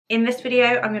In this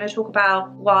video, I'm going to talk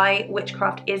about why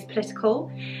witchcraft is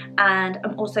political, and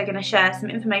I'm also going to share some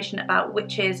information about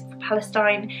witches for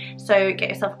Palestine. So get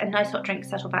yourself a nice hot drink,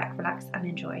 settle back, relax and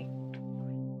enjoy.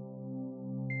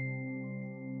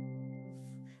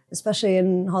 Especially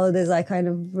in holidays, I kind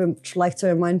of like to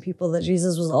remind people that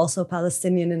Jesus was also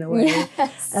Palestinian in a way.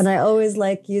 Yes. And I always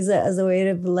use it as a way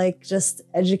to just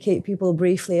educate people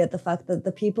briefly at the fact that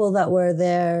the people that were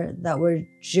there, that were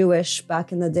Jewish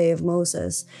back in the day of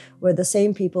Moses, were the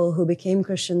same people who became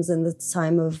Christians in the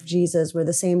time of Jesus, were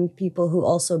the same people who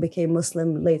also became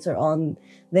Muslim later on.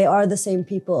 They are the same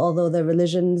people, although their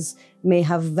religions may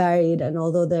have varied and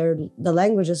although the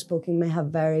languages spoken may have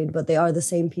varied, but they are the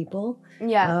same people.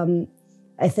 Yeah.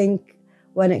 I think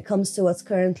when it comes to what's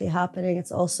currently happening,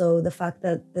 it's also the fact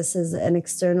that this is an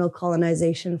external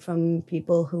colonization from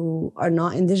people who are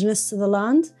not indigenous to the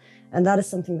land. And that is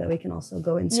something that we can also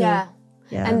go into. Yeah.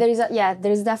 Yeah. And there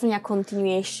is definitely a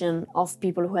continuation of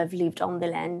people who have lived on the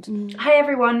land. Hi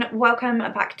everyone, welcome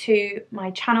back to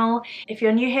my channel. If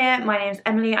you're new here, my name is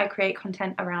Emily. I create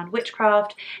content around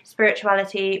witchcraft,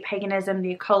 spirituality, paganism,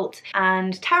 the occult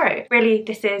and tarot. Really,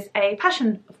 this is a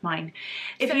passion of mine.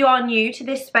 If you are new to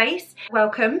this space,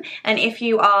 welcome. And if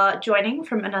you are joining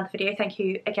from another video, thank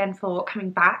you again for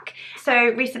coming back. So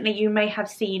recently you may have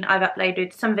seen I've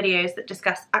uploaded some videos that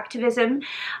discuss activism.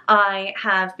 I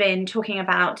have been talking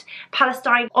about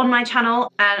Palestine on my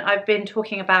channel, and I've been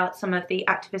talking about some of the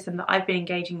activism that I've been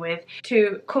engaging with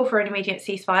to call for an immediate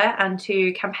ceasefire and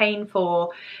to campaign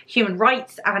for human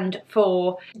rights and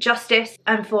for justice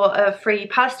and for a free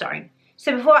Palestine.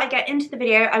 So before I get into the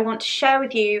video, I want to share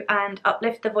with you and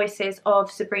uplift the voices of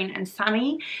Sabrin and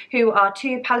Sammie, who are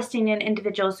two Palestinian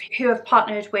individuals who have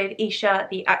partnered with Ysha,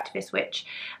 the activist witch,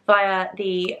 via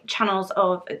the channels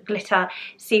of Glitter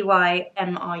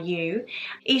CYMRU.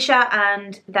 Ysha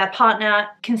and their partner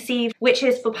conceived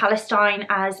Witches for Palestine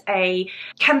as a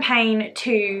campaign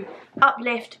to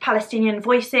uplift Palestinian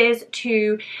voices,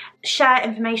 to share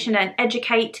information and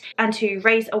educate, and to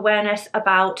raise awareness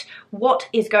about what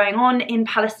is going on in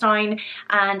Palestine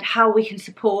and how we can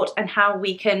support and how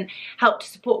we can help to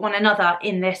support one another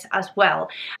in this as well.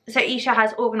 So Ysha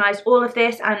has organised all of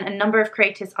this, and a number of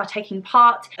creators are taking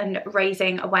part and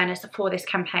raising awareness for this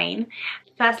campaign.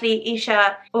 Firstly,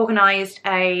 Ysha organised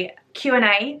a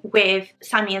Q&A with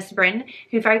Sammie and Sabrin,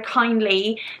 who very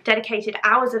kindly dedicated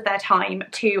hours of their time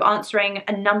to answering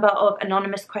a number of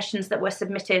anonymous questions that were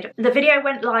submitted. The video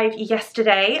went live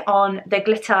yesterday on the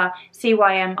Glitter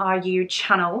CYMRU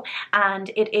channel, and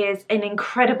it is an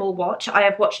incredible watch. I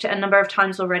have watched it a number of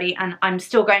times already, and I'm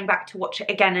still going back to watch it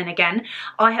again and again.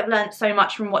 I have learned so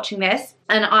much from watching this,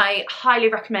 and I highly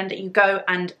recommend that you go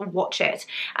and watch it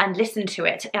and listen to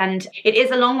it. And it is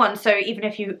a long one, so even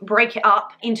if you break it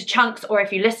up into chunks or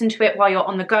if you listen to it while you're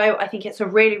on the go, I think it's a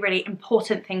really, really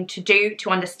important thing to do to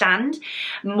understand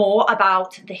more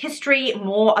about the history,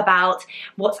 more about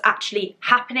what's actually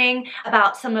happening,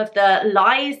 about some of the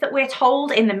lies that we're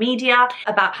told in the media,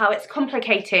 about how it's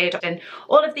complicated, and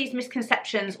all of these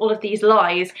misconceptions, all of these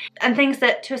lies, and things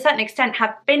that to a certain extent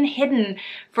have been hidden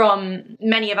from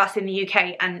many of us in the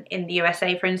UK and in the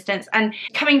USA, for instance, and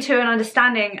coming to an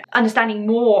understanding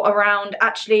more around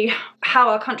actually how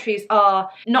our countries are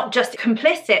not just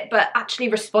complicit but actually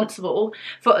responsible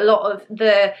for a lot of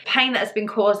the pain that has been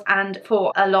caused and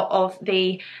for a lot of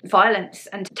the violence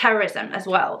and terrorism as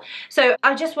well. So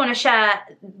I just want to share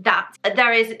that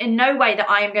there is in no way that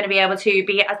I am going to be able to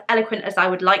be as eloquent as I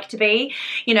would like to be.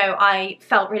 You know, I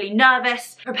felt really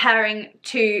nervous preparing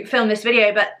to film this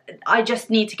video, but I just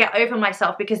need to get over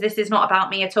myself because this is not about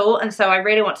me at all. And so I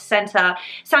really want to centre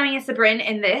Sammie and Sabrin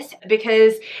in this,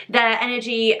 because their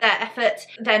energy, their effort,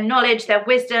 their knowledge, their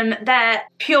wisdom, their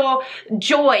pure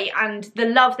joy and the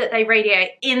love that they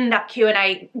radiate in that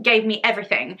Q&A gave me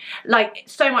everything, like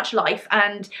so much life.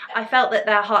 And I felt that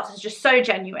their hearts was just so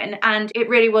genuine, and it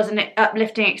really was an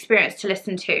uplifting experience to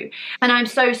listen to. And I'm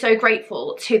so, so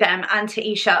grateful to them and to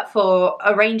Ysha for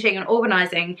arranging and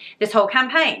organising this whole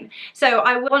campaign. So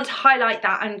I want to highlight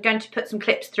that. I'm going to put some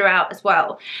clips throughout as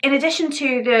well. In addition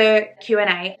to the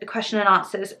Q&A, the question and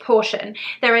answers portion,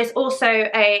 there is also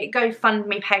a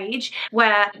GoFundMe page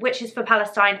where Witches for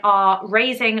Palestine are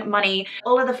raising money.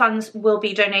 All of the funds will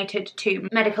be donated to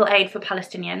medical aid for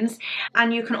Palestinians,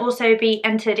 and you can also be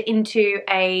entered into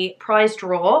a prize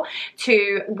draw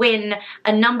to win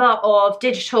a number of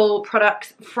digital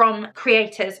products from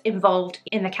creators involved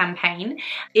in the campaign.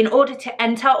 In order to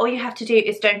enter, all you have to do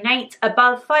is donate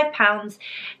above £5,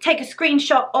 take a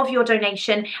screenshot of your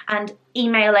donation and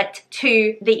email it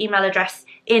to the email address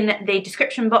in the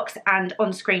description box and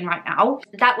on screen right now.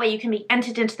 That way you can be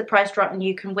entered into the prize draw and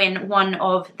you can win one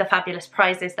of the fabulous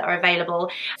prizes that are available.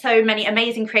 So many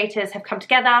amazing creators have come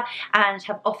together and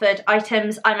have offered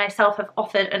items. I myself have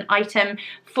offered an item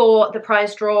for the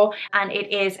prize draw, and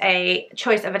it is a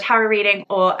choice of a tarot reading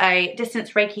or a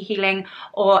distance Reiki healing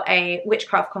or a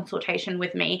witchcraft consultation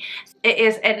with me. It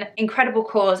is an incredible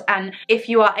cause, and if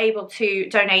you are able to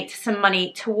donate some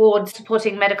money towards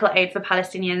supporting medical aid for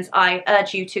Palestinians, I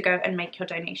urge you to go and make your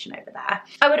donation over there.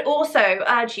 I would also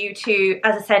urge you to,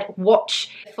 as I said, watch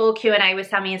the full Q&A with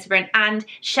Sammie and Sabrin and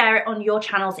share it on your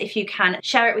channels if you can.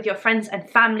 Share it with your friends and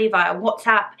family via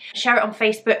WhatsApp, share it on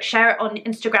Facebook, share it on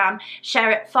Instagram,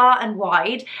 share it far and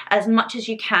wide as much as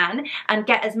you can, and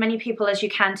get as many people as you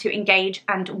can to engage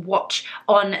and watch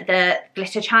on the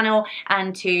Glitter channel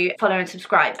and to follow and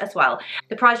subscribe as well.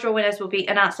 The prize draw winners will be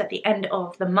announced at the end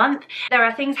of the month. There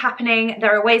are things happening,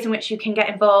 there are ways in which you can get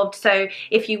involved, so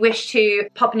if you wish to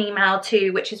pop an email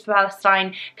to Witches for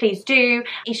Palestine, please do.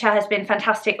 Ysha has been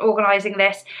fantastic organising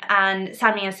this, and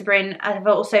Sammie and Sabrin have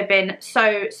also been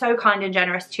so kind and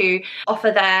generous to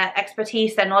offer their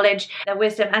expertise, their knowledge, their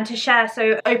wisdom, and to share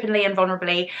so openly and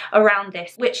vulnerably around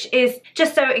this, which is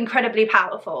just so incredibly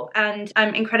powerful, and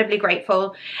I'm incredibly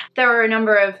grateful. There are a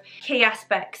number of key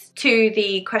aspects to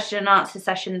the question and answer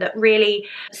session that really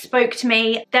spoke to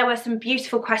me. There were some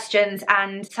beautiful questions,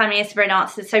 and Sammie and Sabrin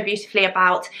answered so beautifully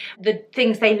about the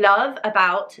things they love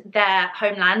about their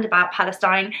homeland, about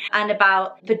Palestine, and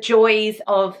about the joys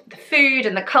of the food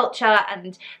and the culture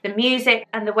and the music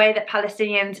and the way that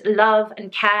Palestinians love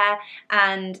and care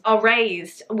and are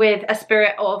raised with a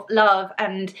spirit of love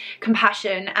and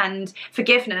compassion and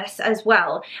forgiveness as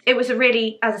well. It was a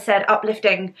really, as I said,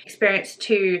 uplifting experience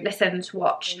to listen, to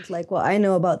watch. Like, what I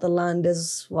know about the land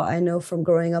is what I know from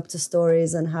growing up to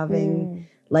stories and having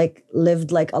like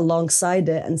lived like alongside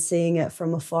it and seeing it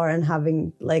from afar and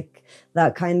having like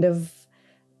that kind of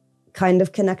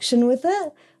connection with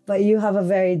it. But you have a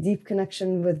very deep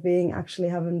connection with being actually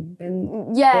having been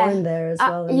born there as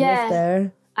well and lived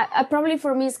there. I probably,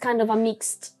 for me, it's kind of a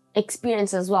mixed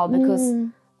experience as well, because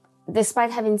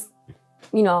despite having,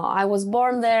 you know, I was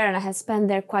born there and I had spent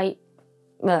there quite,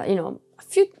 you know,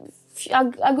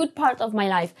 a good part of my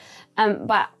life,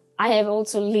 but I have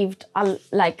also lived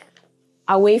like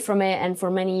away from it, and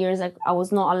for many years I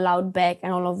was not allowed back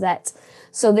and all of that.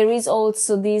 So there is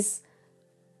also this,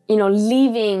 you know,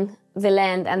 leaving the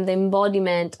land and the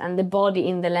embodiment and the body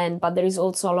in the land, but there is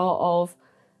also a lot of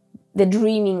the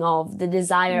dreaming of, the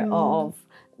desire of,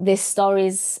 the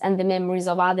stories and the memories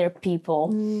of other people.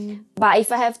 But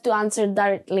if I have to answer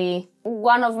directly,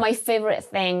 one of my favorite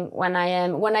thing when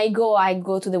I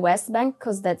go to the West Bank,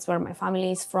 because that's where my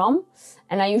family is from,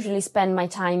 and I usually spend my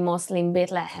time mostly in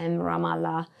Bethlehem,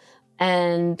 Ramallah,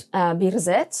 and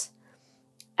Birzeit.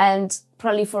 And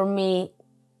probably for me,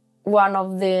 one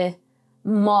of the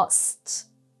most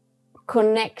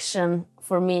connection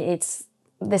for me, it's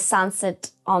the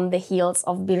sunset on the hills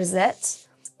of Birzeit.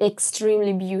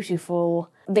 Extremely beautiful,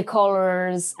 the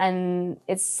colors, and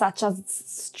it's such a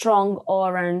strong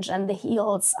orange, and the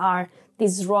hills are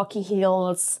these rocky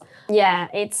hills. Yeah,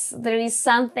 there is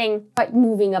something quite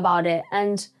moving about it,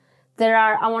 and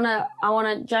I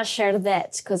wanna just share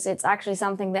that, because it's actually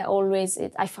something that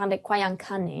I find it quite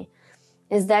uncanny,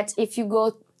 is that if you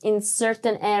go in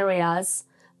certain areas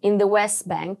in the West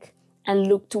Bank and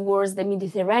look towards the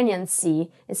Mediterranean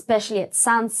Sea, especially at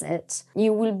sunset,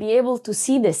 you will be able to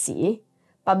see the sea.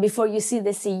 But before you see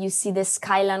the sea, you see the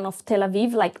skyline of Tel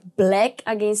Aviv, like black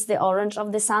against the orange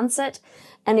of the sunset.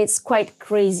 And it's quite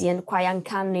crazy and quite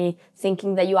uncanny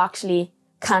thinking that you actually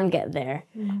can get there.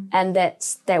 And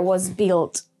that was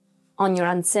built on your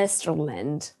ancestral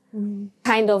land.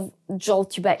 Kind of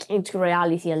jolt you back into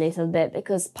reality a little bit,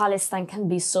 because Palestine can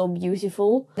be so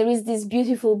beautiful. There is this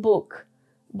beautiful book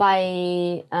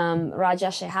by Raja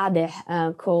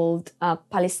Shehadeh called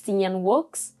Palestinian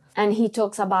Walks, and he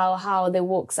talks about how the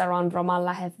walks around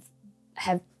Ramallah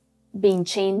have been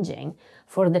changing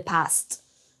for the past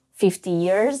 50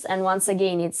 years, and once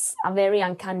again it's a very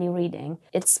uncanny reading.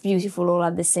 It's beautiful all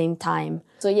at the same time.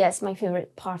 So yes, my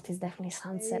favorite part is definitely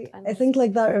sunset. I think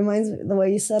like that reminds me, the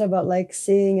way you said about like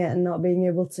seeing it and not being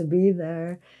able to be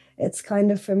there, it's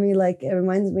kind of, for me, like, it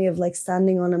reminds me of like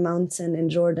standing on a mountain in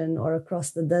Jordan or across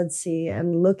the Dead Sea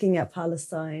and looking at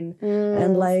Palestine.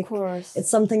 And like, it's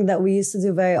something that we used to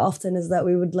do very often, is that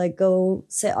we would like go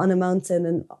sit on a mountain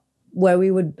and where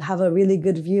we would have a really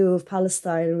good view of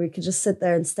Palestine, and we could just sit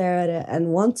there and stare at it and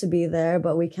want to be there,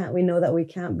 but we know that we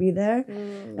can't be there.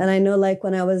 And I know like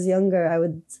when I was younger, I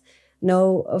would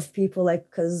know of people, like,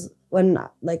 because when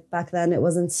like back then it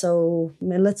wasn't so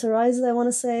militarized, I want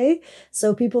to say.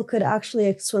 So people could actually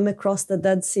like, swim across the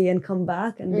Dead Sea and come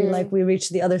back and be like, we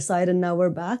reached the other side and now we're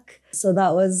back. So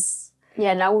that was...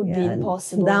 Yeah, now would be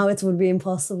impossible. Now it would be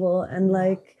impossible. And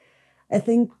like, I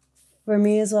think for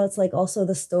me as well, it's like also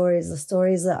the stories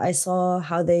that I saw,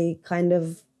 how they kind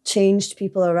of changed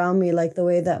people around me, like the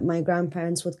way that my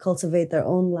grandparents would cultivate their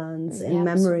own lands in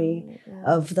memory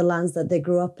of the lands that they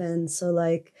grew up in. So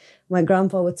like my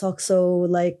grandpa would talk so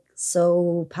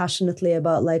passionately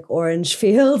about like orange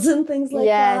fields and things like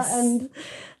that. And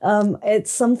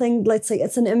it's something, let's say,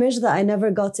 it's an image that I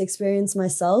never got to experience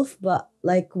myself, but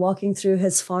like walking through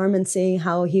his farm and seeing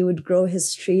how he would grow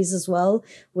his trees as well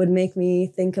would make me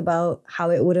think about how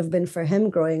it would have been for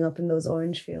him growing up in those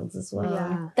orange fields as well.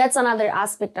 Yeah. That's another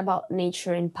aspect about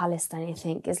nature in Palestine, I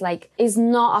think, is like, it's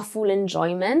not a full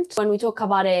enjoyment. When we talk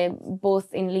about it,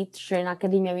 both in literature and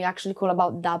academia, we actually call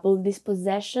about double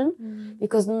dispossession,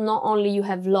 because not only you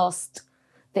have lost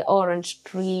the orange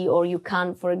tree, or you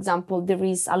can, for example, there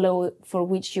is a law for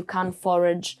which you can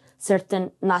forage certain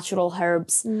natural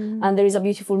herbs. And there is a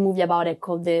beautiful movie about it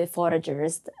called The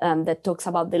Foragers that talks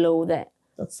about the law that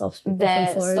stops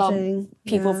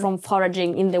people from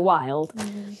foraging in the wild.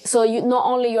 So you not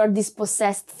only you are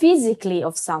dispossessed physically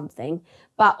of something,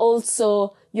 but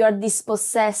also you are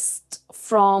dispossessed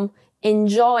from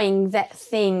enjoying that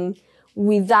thing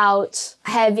without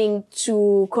having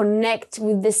to connect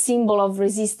with the symbol of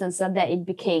resistance that it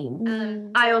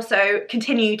became. I also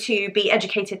continue to be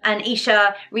educated, and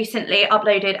Ysha recently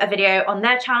uploaded a video on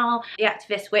their channel, The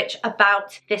Activist Witch,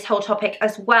 about this whole topic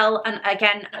as well, and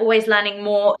again, always learning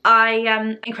more. I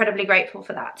am incredibly grateful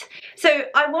for that. So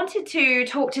I wanted to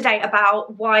talk today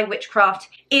about why witchcraft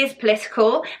is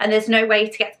political, and there's no way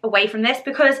to get away from this,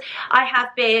 because I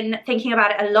have been thinking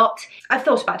about it a lot. I've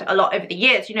thought about it a lot over the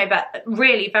years, you know, but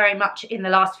really very much in the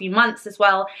last few months as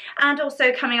well, and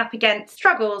also coming up against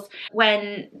struggles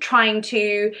when trying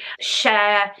to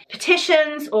share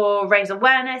petitions or raise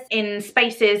awareness in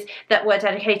spaces that were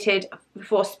dedicated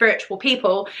for spiritual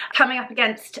people, coming up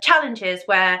against challenges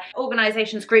where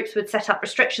organisations, groups would set up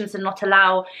restrictions and not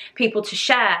allow people to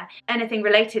share anything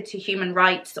related to human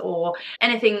rights or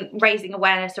anything raising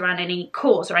awareness around any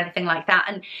cause or anything like that.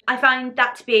 And I find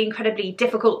that to be incredibly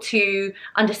difficult to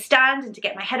understand and to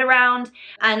get my head around,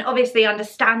 and obviously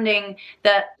understanding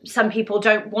that some people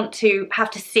don't want to have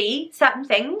to see certain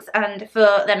things, and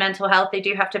for their mental health they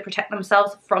do have to protect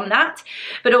themselves from that.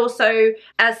 But also,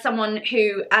 as someone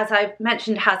who, as I've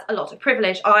mentioned, has a lot of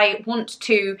privilege, I want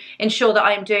to ensure that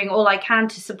I am doing all I can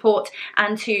to support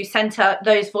and to centre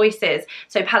those voices,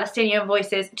 so Palestinian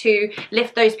voices, to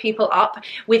lift those people up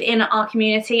within our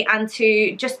community and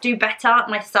to just do better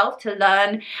myself, to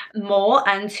learn more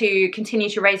and to continue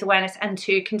to raise awareness and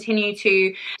to continue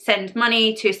to send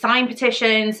money, to sign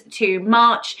petitions, to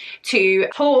march, to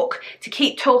talk, to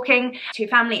keep talking to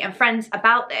family and friends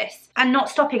about this, and not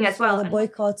stopping as well. The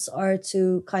boycotts are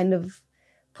to kind of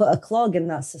put a clog in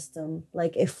that system.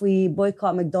 Like if we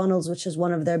boycott McDonald's, which is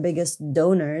one of their biggest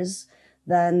donors,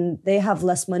 then they have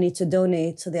less money to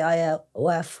donate to the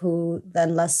IOF, who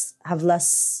then have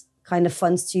less kind of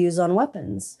funds to use on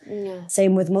weapons.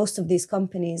 Same with most of these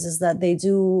companies, is that they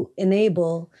do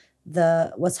enable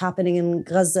what's happening in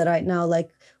Gaza right now. Like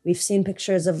we've seen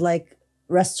pictures of like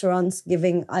restaurants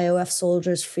giving IOF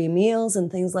soldiers free meals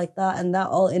and things like that, and that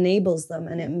all enables them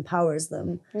and it empowers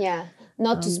them.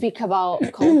 Not to speak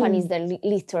about companies that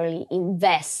literally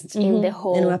invest in the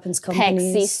whole tech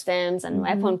systems and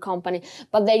weapon company.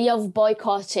 But the idea of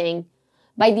boycotting,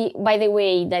 by the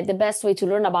way, that the best way to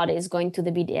learn about it is going to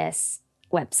the BDS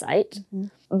website.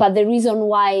 But the reason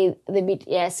why the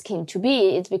BDS came to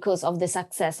be is because of the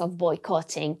success of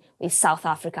boycotting with South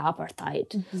Africa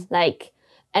apartheid.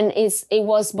 And it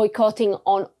was boycotting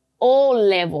on all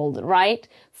levels, right?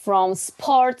 From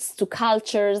sports to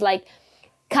cultures, like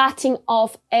cutting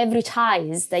off every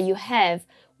ties that you have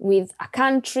with a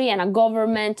country and a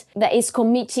government that is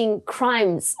committing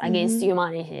crimes against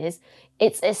humanity.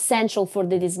 It's essential for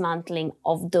the dismantling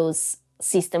of those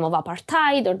system of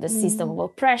apartheid or the system of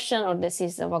oppression or the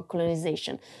system of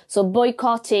colonization. So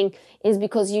boycotting is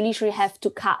because you literally have to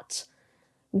cut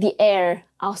the air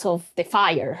out of the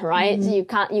fire, right? You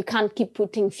can't keep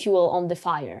putting fuel on the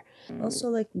fire. Also,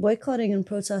 like boycotting and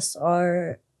protests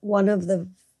are one of the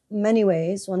many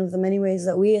ways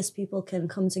that we as people can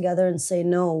come together and say,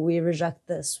 no, we reject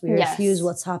this, we refuse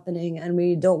what's happening, and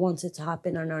we don't want it to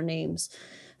happen in our names.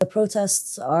 The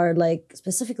protests are like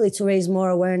specifically to raise more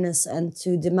awareness and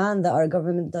to demand that our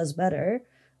government does better,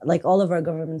 like all of our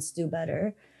governments do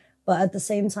better. But at the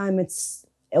same time, it's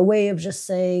a way of just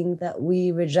saying that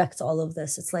we reject all of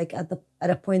this. It's like at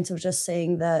a point of just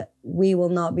saying that we will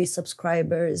not be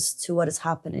subscribers to what is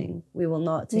happening. We will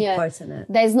not take part in it.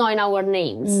 That is not in our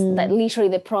names. That literally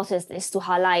the protest is to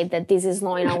highlight that this is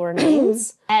not in our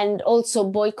names. And also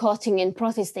boycotting and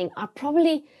protesting are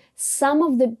probably some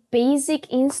of the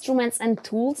basic instruments and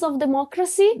tools of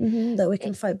democracy that we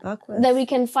can fight back with. That we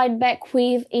can fight back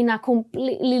with in a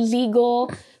completely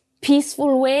legal,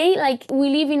 peaceful way. Like, we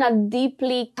live in a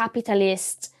deeply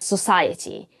capitalist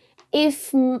society.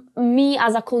 If me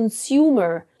as a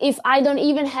consumer, if I don't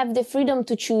even have the freedom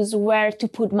to choose where to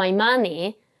put my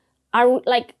money,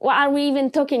 what are we even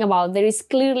talking about? There is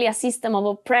clearly a system of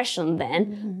oppression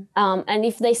then. And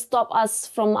if they stop us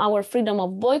from our freedom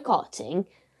of boycotting,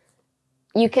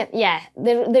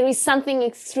 there is something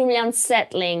extremely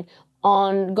unsettling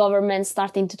on governments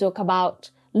starting to talk about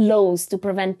laws to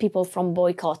prevent people from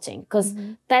boycotting, because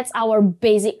that's our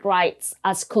basic rights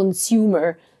as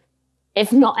consumer,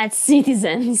 if not as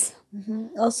citizens.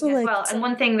 Also, and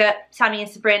one thing that Sammie and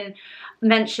Sabrin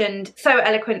mentioned so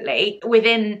eloquently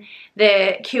within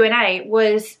the Q&A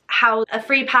was how a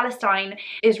free Palestine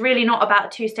is really not about a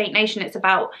two-state nation. It's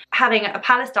about having a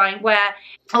Palestine where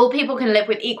all people can live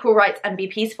with equal rights and be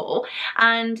peaceful,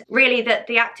 and really that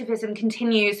the activism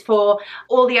continues for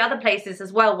all the other places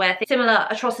as well where similar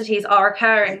atrocities are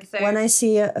occurring. So when I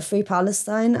see a free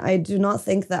Palestine, I do not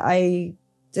think that I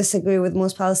disagree with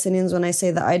most Palestinians when I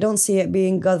say that I don't see it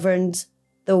being governed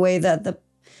the way that the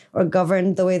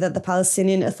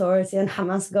Palestinian Authority and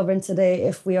Hamas govern today,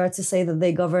 if we are to say that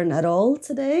they govern at all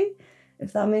today,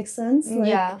 if that makes sense.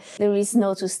 There is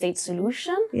no two-state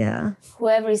solution.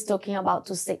 Whoever is talking about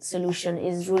two-state solution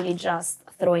is really just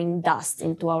throwing dust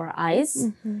into our eyes.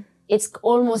 It's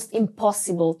almost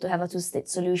impossible to have a two-state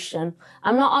solution.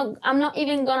 I'm not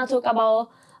even gonna talk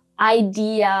about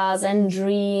ideas and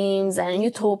dreams and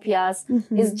utopias.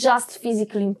 It's just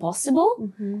physically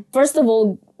impossible. First of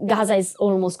all, Gaza is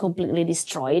almost completely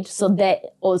destroyed, so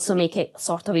that also make it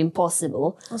sort of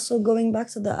impossible. Also, going back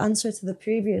to the answer to the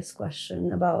previous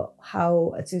question about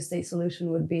how a two-state solution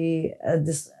would be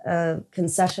a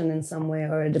concession in some way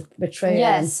or a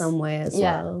betrayal in some way as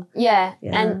well.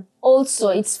 And also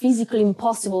it's physically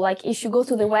impossible. Like, if you go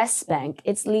to the West Bank,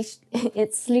 it's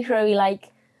literally like,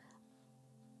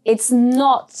 it's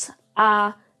not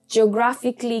a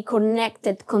geographically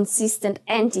connected, consistent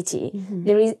entity.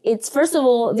 First of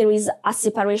all, there is a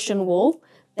separation wall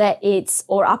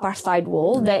or apartheid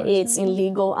wall that it's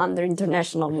illegal under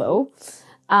international law,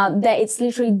 that it's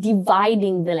literally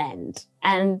dividing the land.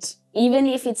 And even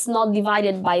if it's not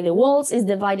divided by the walls, it's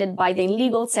divided by the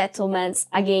illegal settlements,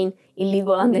 again,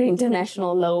 illegal under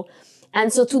international law.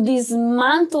 And so to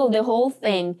dismantle the whole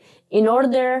thing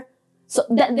so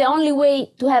the only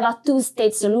way to have a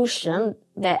two-state solution,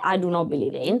 that I do not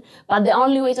believe in, but the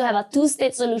only way to have a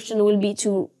two-state solution will be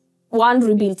to, one,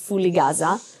 rebuild fully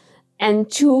Gaza, and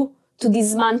two, to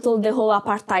dismantle the whole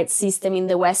apartheid system in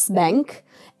the West Bank,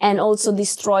 and also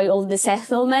destroy all the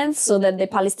settlements so that the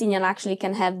Palestinians actually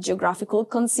can have geographical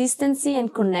consistency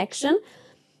and connection.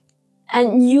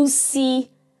 And you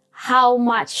see how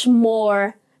much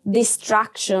more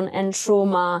destruction and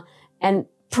trauma and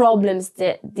problems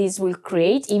that this will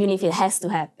create, even if it has to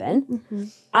happen.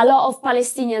 A lot of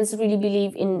Palestinians really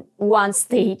believe in one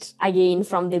state, again,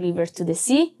 from the river to the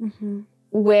sea,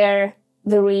 where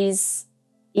there is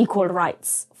equal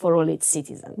rights for all its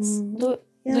citizens. Do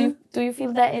you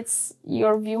feel that it's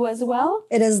your view as well?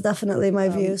 It is definitely my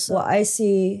view. So what I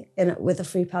see with a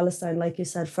free Palestine, like you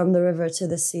said, from the river to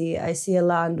the sea, I see a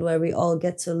land where we all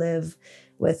get to live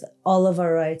with all of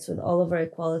our rights, with all of our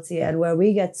equality, and where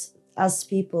as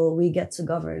people, we get to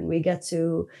govern. We get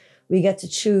to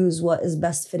choose what is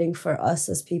best fitting for us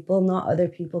as people, not other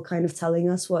people kind of telling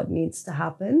us what needs to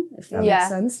happen, if that makes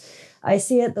sense. I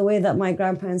see it the way that my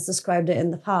grandparents described it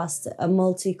in the past, a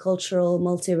multicultural,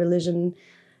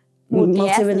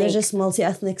 multi-religious,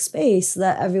 multi-ethnic space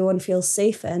that everyone feels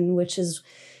safe in, which is,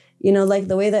 like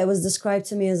the way that it was described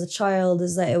to me as a child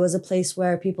is that it was a place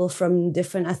where people from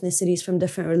different ethnicities, from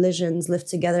different religions lived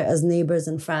together as neighbors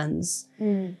and friends.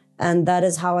 And that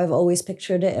is how I've always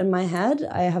pictured it in my head.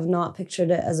 I have not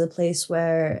pictured it as a place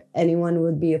where anyone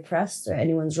would be oppressed or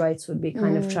anyone's rights would be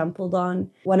kind of trampled on.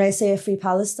 When I say a free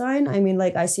Palestine, I mean,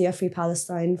 I see a free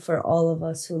Palestine for all of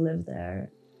us who live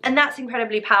there. And that's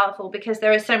incredibly powerful because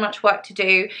there is so much work to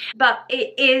do, but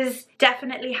it is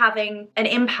definitely having an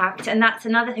impact. And that's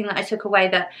another thing that I took away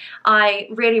that I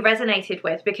really resonated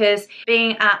with, because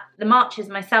being at the marches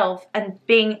myself and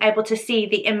being able to see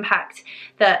the impact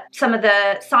that some of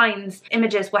the signs,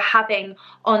 images were having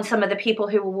on some of the people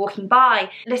who were walking by,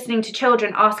 listening to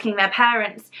children asking their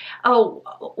parents, oh,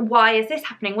 why is this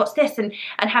happening? What's this? And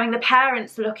having the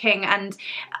parents looking, and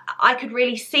I could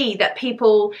really see that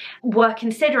people were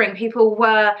considering, people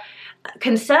were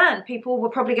concerned, people were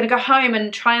probably going to go home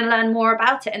and try and learn more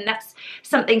about it. And that's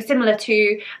something similar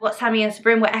to what Sammie and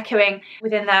Sabrin were echoing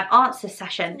within their answers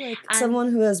session. Like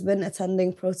someone who has been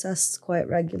attending protests quite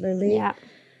regularly, Yeah.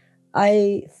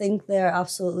 I think they're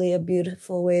absolutely a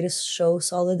beautiful way to show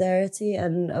solidarity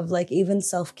and of like even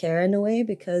self-care in a way,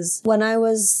 because when I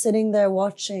was sitting there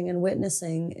watching and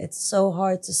witnessing, it's so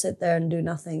hard to sit there and do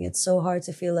nothing. It's so hard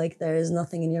to feel like there is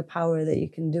nothing in your power that you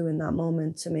can do in that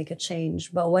moment to make a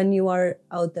change. But when you are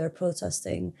out there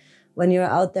protesting, when you're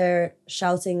out there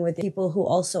shouting with people who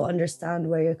also understand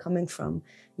where you're coming from,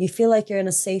 you feel like you're in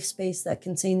a safe space that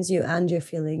contains you and your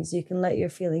feelings. You can let your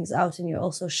feelings out, and you're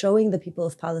also showing the people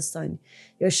of Palestine.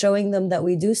 You're showing them that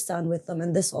we do stand with them,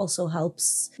 and this also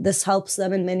helps. This helps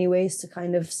them in many ways to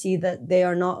kind of see that they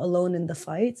are not alone in the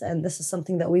fight. And this is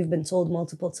something that we've been told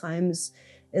multiple times,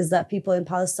 is that people in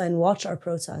Palestine watch our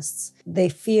protests. They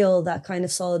feel that kind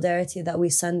of solidarity that we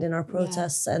send in our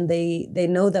protests, and they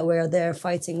know that we're there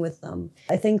fighting with them.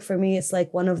 I think for me, it's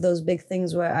like one of those big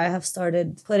things where I have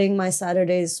started putting my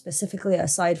Saturdays specifically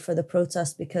aside for the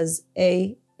protest, because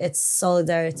A, it's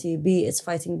solidarity, B, it's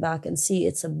fighting back, and C,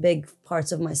 it's a big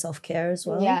part of my self-care as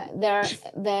well. Yeah,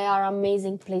 they are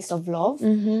amazing place of love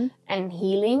and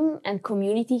healing and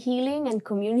community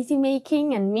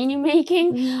making and mini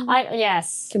making.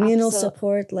 Yes, communal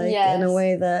support, like in a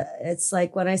way that it's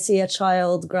like when I see a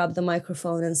child grab the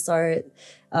microphone and start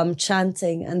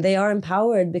chanting, and they are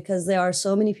empowered because there are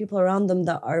so many people around them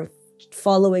that are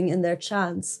following in their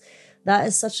chants. That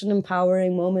is such an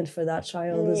empowering moment for that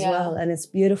child as well. And it's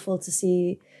beautiful to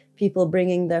see people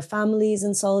bringing their families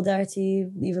in solidarity,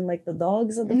 even like the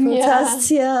dogs at the protests.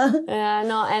 Yeah,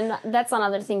 no, and that's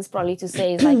another thing probably to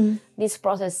say is like these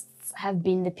protests have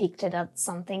been depicted as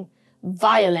something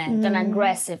violent and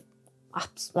aggressive.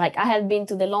 Like I had been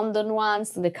to the London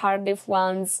ones, to the Cardiff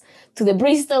ones, to the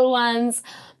Bristol ones.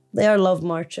 They are love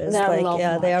marches. They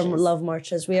are love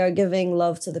marches. We are giving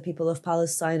love to the people of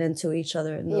Palestine and to each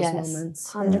other in those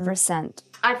moments. 100%.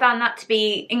 I found that to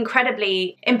be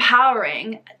incredibly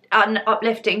empowering and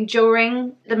uplifting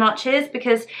during the marches,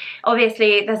 because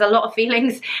obviously there's a lot of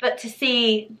feelings, but to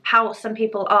see how some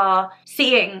people are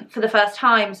seeing for the first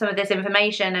time some of this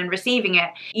information and receiving it,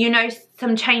 you know,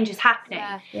 some change is happening.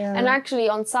 Yeah. And actually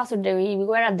on Saturday we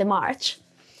were at the march,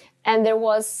 and there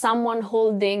was someone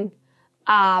holding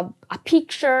a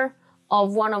picture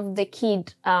of one of the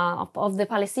kid of the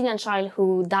Palestinian child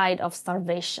who died of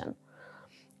starvation.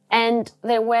 And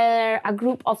there were a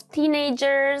group of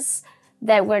teenagers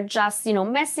that were just, you know,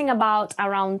 messing about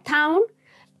around town,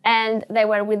 and they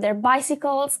were with their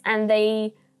bicycles, and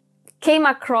they came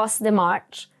across the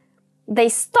march. They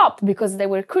stopped because they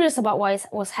were curious about what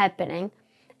was happening.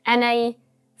 And I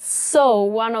saw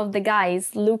one of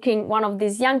these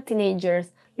young teenagers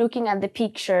looking at the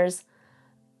pictures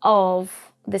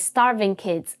of the starving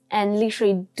kids and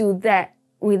literally do that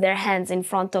with their hands in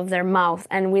front of their mouth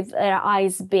and with their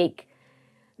eyes big.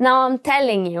 Now I'm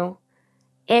telling you,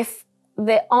 if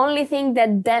the only thing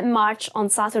that march on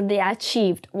Saturday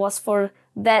achieved was for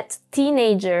that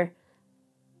teenager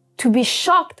to be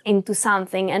shocked into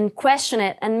something and question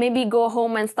it and maybe go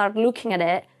home and start looking at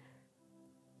it,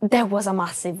 that was a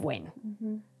massive win.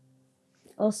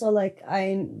 Also, like,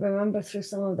 I remember through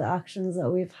some of the actions that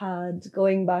we've had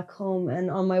going back home, and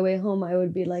on my way home, I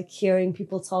would be like hearing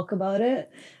people talk about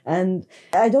it. And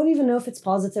I don't even know if it's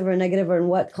positive or negative or in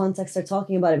what context they're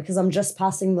talking about it, because I'm just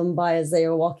passing them by as they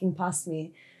are walking past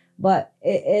me. But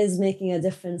it is making a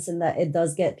difference in that it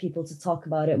does get people to talk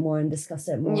about it more and discuss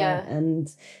it more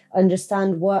and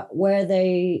understand where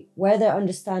their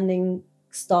understanding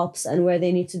stops and where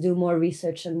they need to do more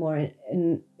research and more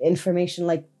information,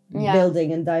 like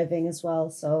building and diving as well.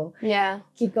 So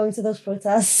keep going to those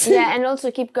protests. And also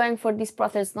keep going for these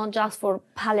protests, not just for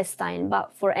Palestine,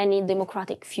 but for any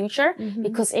democratic future.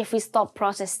 Because if we stop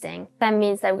protesting, that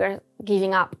means that we're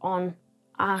giving up on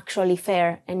actually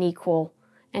fair and equal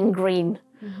and green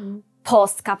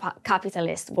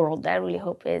post-capitalist world that I really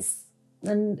hope is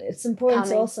And it's important to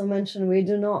Coming. also mention we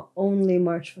do not only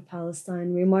march for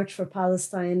Palestine, we march for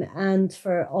Palestine and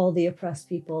for all the oppressed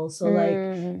people. So like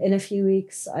in a few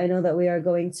weeks, I know that we are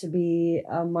going to be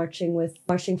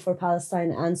marching for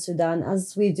Palestine and Sudan,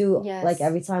 as we do like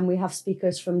every time we have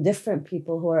speakers from different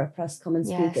people who are oppressed come and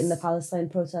speak in the Palestine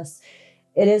protests.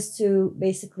 It is to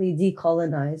basically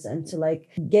decolonize and to like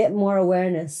get more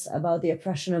awareness about the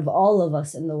oppression of all of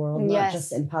us in the world, not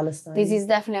just in Palestine. This is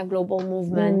definitely a global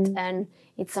movement, and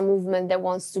it's a movement that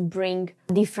wants to bring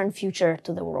a different future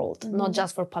to the world, not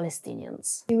just for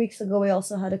Palestinians. A few weeks ago, we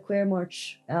also had a queer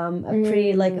march,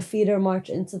 a feeder march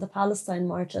into the Palestine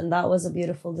march, and that was a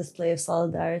beautiful display of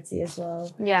solidarity as well.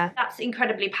 Yeah. That's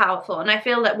incredibly powerful, and I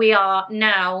feel that we are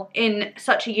now in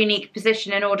such a unique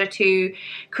position in order to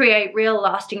create real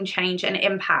lasting change and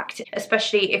impact,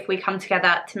 especially if we come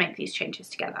together to make these changes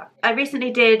together. I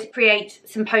recently did create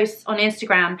some posts on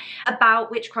Instagram about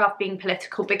witchcraft being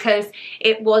political, because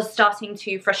it was starting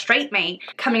to frustrate me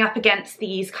coming up against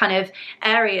these kind of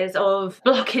areas of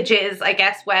blockages, I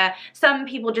guess, where some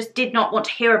people just did not want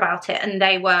to hear about it and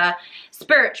they were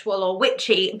spiritual or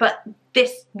witchy, but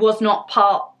this was not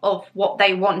part of what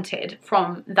they wanted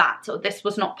from that, or this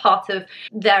was not part of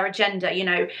their agenda, you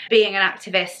know, being an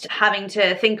activist, having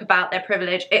to think about their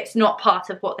privilege, it's not part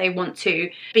of what they want to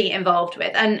be involved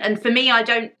with. And for me, I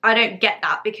don't get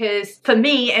that, because for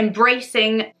me,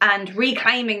 embracing and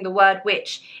reclaiming the word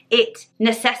witch, it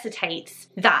necessitates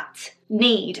that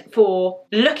need for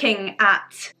looking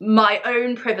at my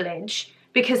own privilege,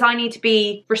 because I need to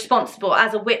be responsible.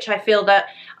 As a witch, I feel that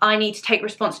I need to take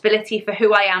responsibility for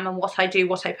who I am and what I do,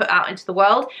 what I put out into the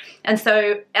world. And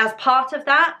so as part of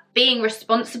that, being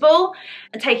responsible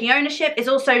and taking ownership is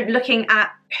also looking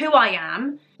at who I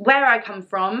am, where I come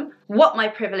from, what my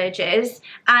privilege is,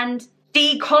 and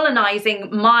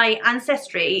decolonising my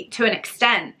ancestry to an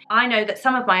extent. I know that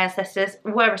some of my ancestors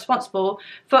were responsible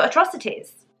for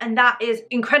atrocities, and that is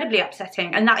incredibly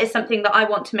upsetting, and that is something that I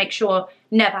want to make sure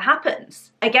never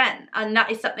happens again. And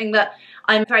that is something that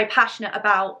I'm very passionate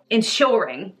about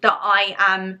ensuring that I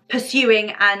am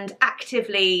pursuing and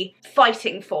actively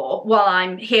fighting for while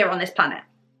I'm here on this planet.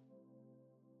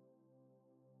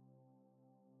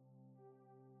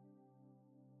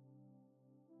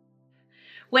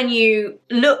 When you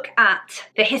look at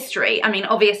the history, I mean,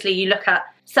 obviously you look at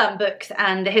some books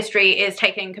and the history is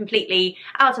taken completely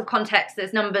out of context.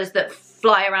 There's numbers that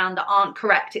fly around that aren't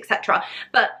correct, etc.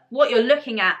 But what you're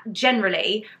looking at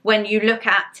generally when you look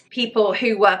at people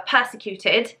who were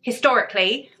persecuted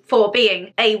historically for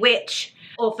being a witch,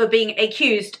 or for being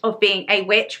accused of being a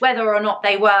witch, whether or not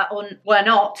they were or were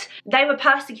not, they were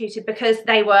persecuted because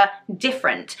they were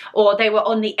different, or they were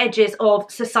on the edges of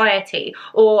society,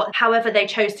 or however they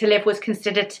chose to live was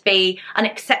considered to be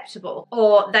unacceptable,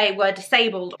 or they were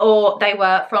disabled, or they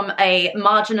were from a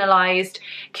marginalized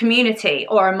community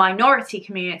or a minority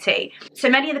community. So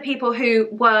many of the people who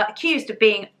were accused of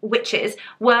being witches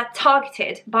were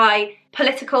targeted by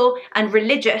political and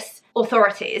religious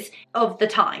authorities of the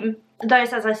time.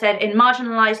 Those, as I said, in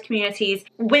marginalised communities,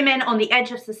 women on the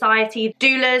edge of society,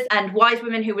 doulas and wise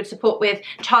women who would support with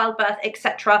childbirth,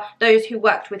 etc. Those who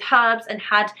worked with herbs and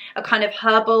had a kind of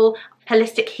herbal,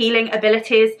 holistic healing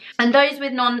abilities, and those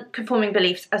with non-conforming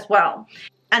beliefs as well.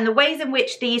 And the ways in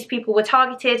which these people were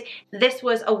targeted, this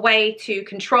was a way to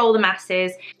control the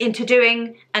masses into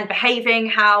doing and behaving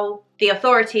how the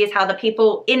authorities, how the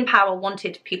people in power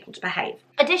wanted people to behave.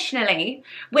 Additionally,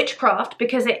 witchcraft,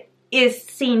 because it is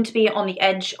seen to be on the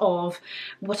edge of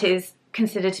what is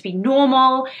considered to be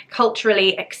normal,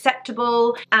 culturally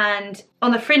acceptable, and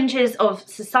on the fringes of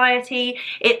society,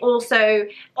 it also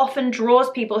often draws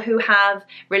people who have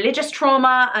religious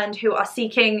trauma and who are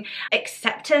seeking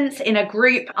acceptance in a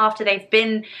group after they've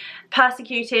been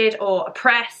persecuted or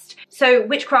oppressed. So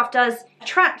witchcraft does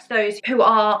attract those who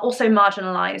are also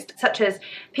marginalized, such as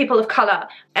people of color,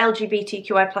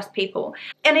 LGBTQI+ people.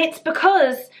 And it's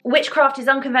because witchcraft is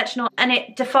unconventional and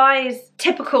it defies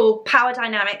typical power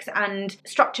dynamics and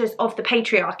structures of the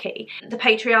patriarchy. The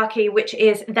patriarchy, which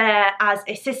is there as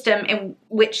a system in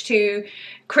which to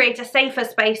create a safer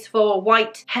space for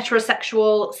white,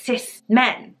 heterosexual, cis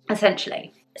men,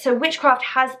 essentially. So witchcraft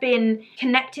has been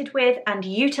connected with and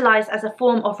utilised as a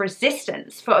form of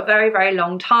resistance for a very, very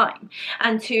long time.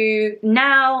 And to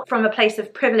now, from a place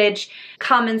of privilege,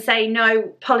 come and say, no,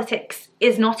 politics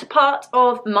is not a part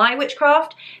of my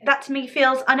witchcraft, that to me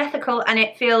feels unethical, and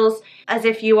it feels as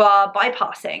if you are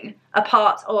bypassing a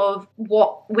part of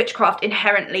what witchcraft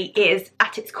inherently is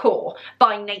at its core,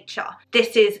 by nature.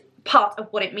 This is part of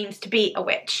what it means to be a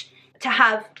witch. to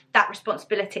have that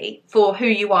responsibility for who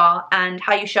you are and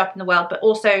how you show up in the world, but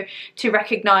also to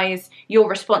recognize your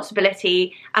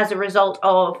responsibility as a result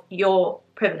of your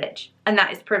privilege. And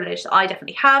that is the privilege that I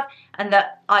definitely have, and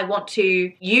that I want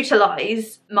to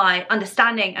utilize my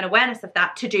understanding and awareness of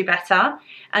that to do better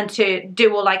and to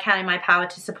do all I can in my power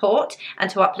to support and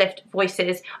to uplift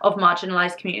voices of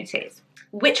marginalized communities.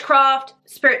 Witchcraft,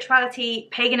 spirituality,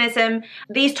 paganism,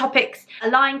 these topics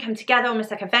align, come together almost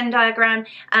like a Venn diagram,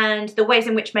 and the ways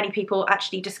in which many people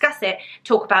actually discuss it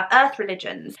talk about earth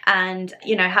religions and,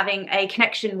 you know, having a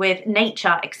connection with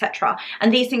nature, etc.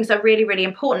 And these things are really, really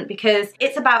important because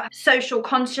it's about social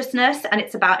consciousness, and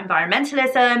it's about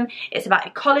environmentalism, it's about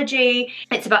ecology,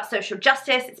 it's about social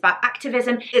justice, it's about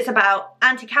activism, it's about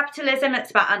anti-capitalism, it's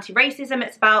about anti-racism,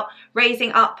 it's about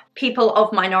raising up people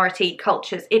of minority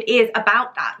cultures. It is about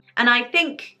that. And I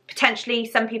think potentially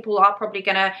some people are probably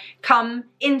going to come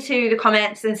into the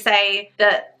comments and say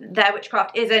that their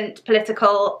witchcraft isn't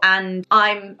political and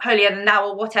I'm holier than thou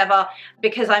or whatever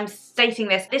because I'm stating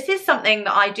this. This is something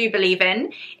that I do believe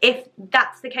in. If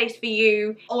that's the case for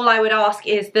you, all I would ask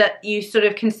is that you sort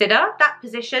of consider that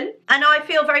position. And I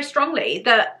feel very strongly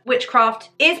that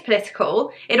witchcraft is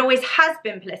political. It always has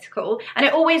been political, and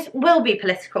it always will be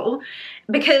political,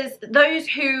 because those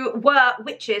who were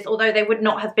witches, although they would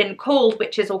not have been called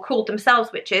witches or called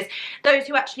themselves witches, those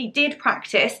who actually did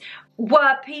practice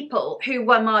were people who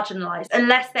were marginalized,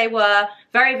 unless they were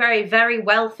very, very, very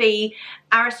wealthy,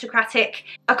 aristocratic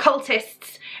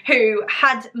occultists who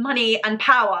had money and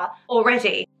power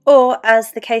already. Or,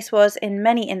 as the case was in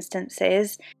many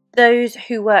instances, those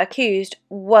who were accused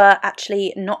were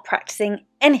actually not practicing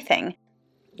anything.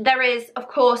 There is, of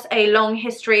course, a long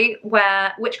history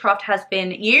where witchcraft has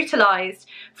been utilised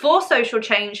for social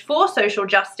change, for social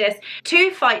justice,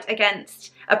 to fight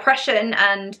against oppression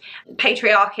and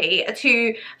patriarchy,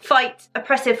 to fight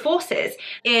oppressive forces.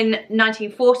 In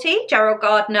 1940, Gerald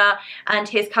Gardner and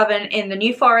his coven in the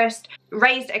New Forest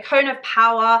raised a cone of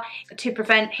power to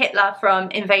prevent Hitler from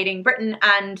invading Britain,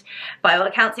 and by all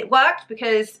accounts it worked,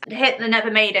 because Hitler never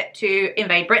made it to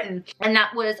invade Britain. And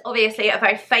that was obviously a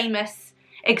very famous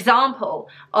example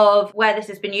of where this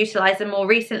has been utilised. And more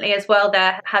recently as well,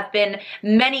 there have been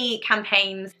many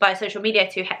campaigns by social media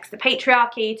to hex the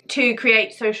patriarchy, to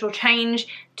create social change,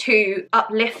 to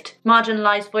uplift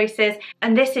marginalised voices.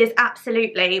 And this is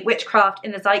absolutely witchcraft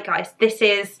in the zeitgeist. This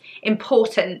is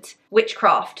important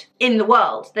witchcraft in the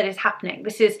world that is happening.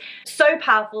 This is so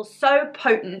powerful, so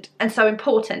potent, and so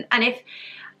important. And if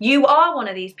you are one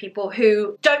of these people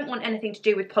who don't want anything to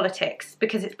do with politics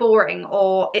because it's boring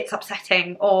or it's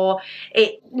upsetting or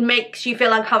it makes you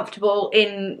feel uncomfortable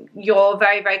in your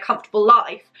very, very comfortable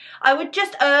life, I would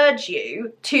just urge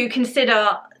you to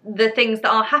consider the things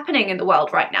that are happening in the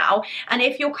world right now. And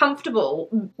if you're comfortable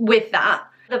with that,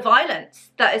 the violence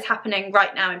that is happening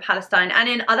right now in Palestine and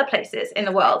in other places in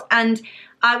the world. And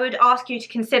I would ask you to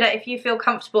consider if you feel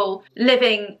comfortable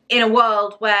living in a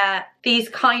world where these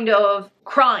kind of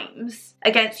crimes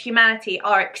against humanity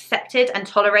are accepted and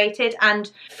tolerated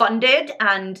and funded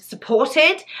and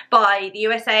supported by the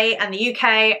USA and the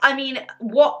UK. I mean,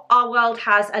 what our world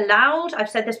has allowed, I've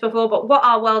said this before, but what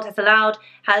our world has allowed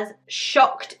has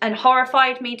shocked and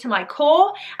horrified me to my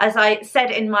core. As I said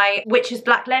in my Witches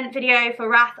Black Lent video for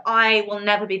Wrath, I will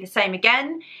never be the same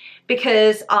again,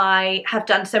 because I have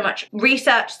done so much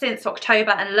research since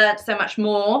October and learnt so much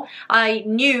more. I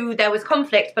knew there was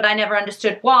conflict, but I never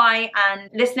understood why. And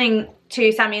listening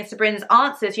to Sammie and Sabrin's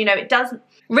answers, you know, it does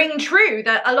ring true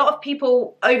that a lot of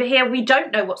people over here, we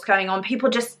don't know what's going on. People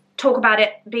just talk about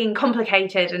it being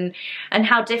complicated and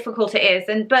how difficult it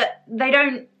is, but they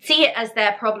don't see it as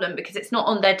their problem because it's not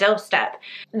on their doorstep.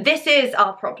 This is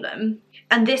our problem,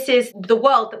 and this is the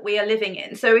world that we are living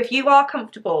in. So if you are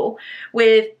comfortable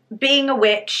with being a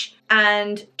witch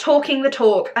and talking the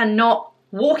talk and not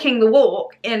walking the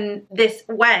walk in this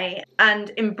way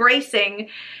and embracing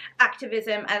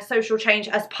activism and social change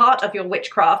as part of your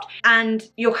witchcraft,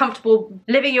 and you're comfortable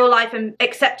living your life and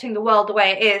accepting the world the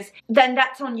way it is, then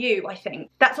that's on you, I think.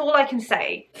 That's all I can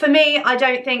say. For me, I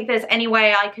don't think there's any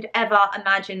way I could ever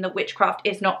imagine that witchcraft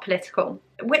is not political.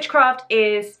 Witchcraft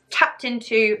is tapped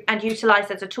into and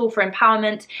utilised as a tool for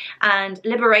empowerment and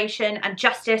liberation and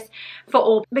justice for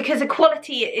all, because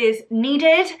equality is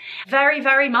needed very,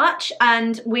 very much.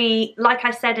 And we, like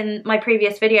I said in my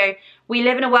previous video, we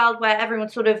live in a world where everyone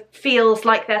sort of feels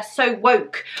like they're so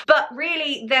woke, but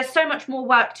really there's so much more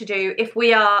work to do if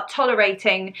we are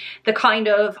tolerating the kind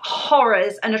of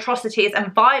horrors and atrocities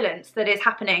and violence that is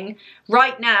happening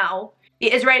right now. The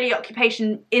Israeli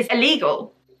occupation is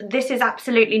illegal. This is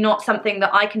absolutely not something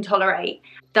that I can tolerate,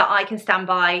 that I can stand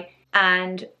by.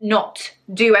 and not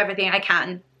do everything I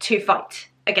can to fight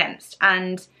against.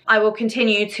 And I will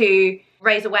continue to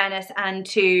raise awareness and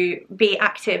to be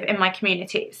active in my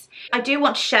communities. I do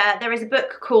want to share, there is a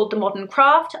book called The Modern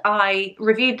Craft. I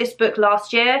reviewed this book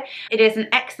last year. It is an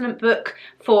excellent book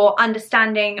for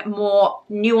understanding more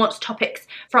nuanced topics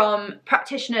from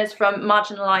practitioners from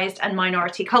marginalised and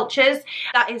minority cultures.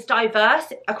 That is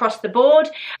diverse across the board.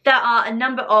 There are a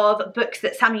number of books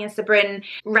that Sammie and Sabrin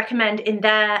recommend in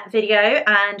their video,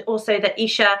 and also that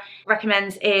Ysha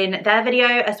recommends in their video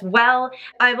as well.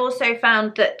 I've also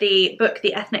found that the book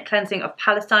The Ethnic Cleansing of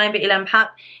Palestine by Ilan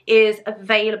Pat is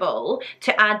available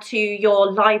to add to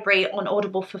your library on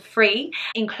Audible for free,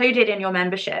 included in your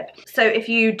membership. So if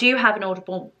you do have an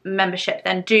Audible membership,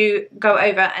 then do go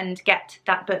over and get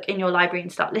that book in your library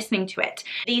and start listening to it.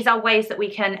 These are ways that we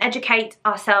can educate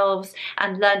ourselves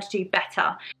and learn to do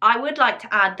better. I would like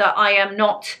to add that I am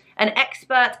not an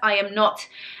expert. I am not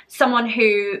someone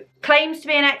who claims to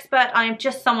be an expert. I am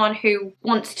just someone who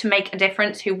wants to make a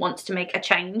difference, who wants to make a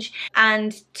change,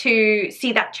 and to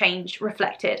see that change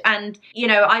reflected. And, you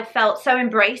know, I've felt so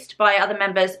embraced by other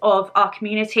members of our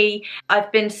community.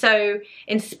 I've been so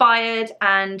inspired,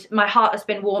 and my heart has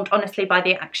been warmed, honestly, by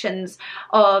the actions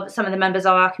of some of the members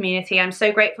of our community. I'm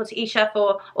so grateful to Ysha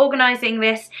for organising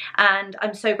this, and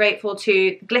I'm so grateful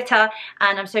to Glitter,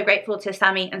 and I'm so grateful to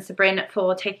Sammie and Sabrin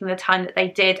for taking the time that they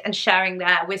did and sharing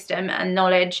their wisdom and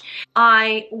knowledge.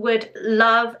 I would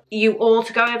love you all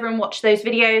to go over and watch those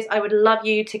videos. I would love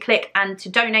you to click and to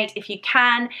donate if you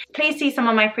can. Please see some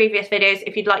of my previous videos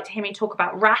if you'd like to hear me talk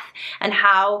about wrath and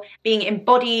how being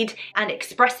embodied and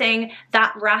expressing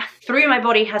that wrath through my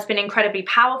body has been incredibly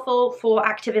powerful for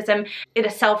activism in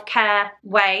a self-care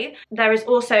way. There is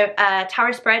also a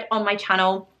tarot spread on my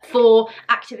channel for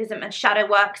activism and shadow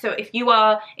work. So if you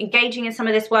are engaging in some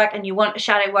of this work and you want a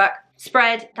shadow work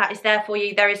spread, that is there for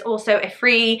you. There is also a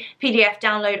free PDF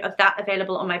download of that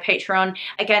available on my Patreon.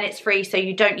 Again, it's free, so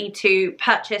you don't need to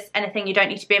purchase anything. You don't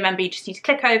need to be a member. You just need to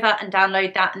click over and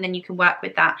download that, and then you can work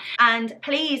with that. And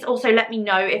please also let me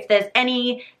know if there's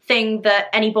anything that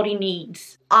anybody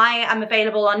needs. I am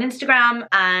available on Instagram,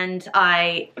 and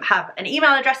I have an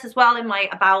email address as well in my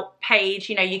About page.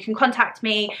 You know, you can contact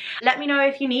me. Let me know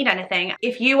if you need anything.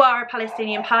 If you are a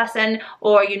Palestinian person,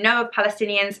 or you know of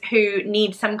Palestinians who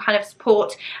need some kind of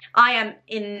support, I am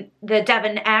in the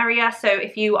Devon area, so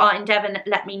if you are in Devon,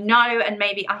 let me know, and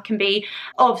maybe I can be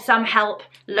of some help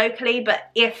locally. But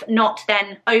if not,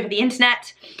 then over the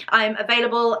internet, I'm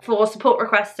available for support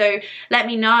requests, so let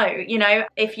me know. You know,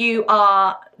 if you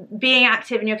are being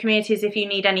active in your communities, if you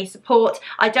need any support.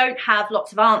 I don't have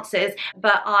lots of answers,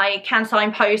 but I can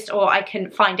signpost, or I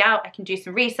can find out, I can do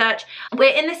some research.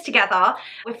 We're in this together.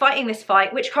 We're fighting this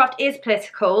fight. Witchcraft is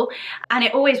political, and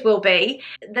it always will be.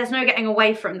 There's no getting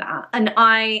away from that. And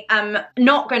I am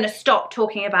not going to stop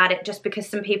talking about it just because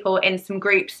some people in some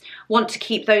groups want to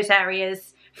keep those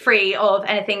areas free of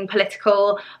anything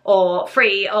political, or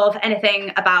free of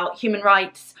anything about human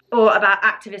rights or about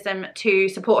activism, to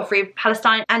support a free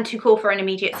Palestine and to call for an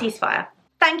immediate ceasefire.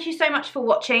 Thank you so much for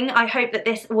watching. I hope that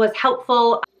this was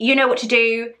helpful. You know what to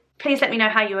do. Please let me know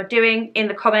how you are doing in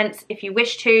the comments if you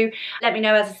wish to. Let me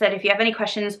know, as I said, if you have any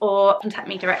questions, or contact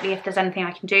me directly if there's anything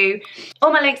I can do.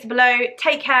 All my links are below.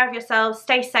 Take care of yourselves,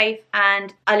 stay safe,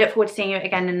 and I look forward to seeing you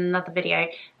again in another video.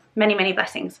 Many, many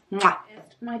blessings. Mwah.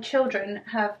 My children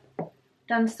have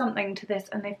done something to this,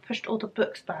 and they've pushed all the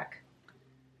books back.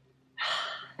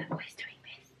 They're always doing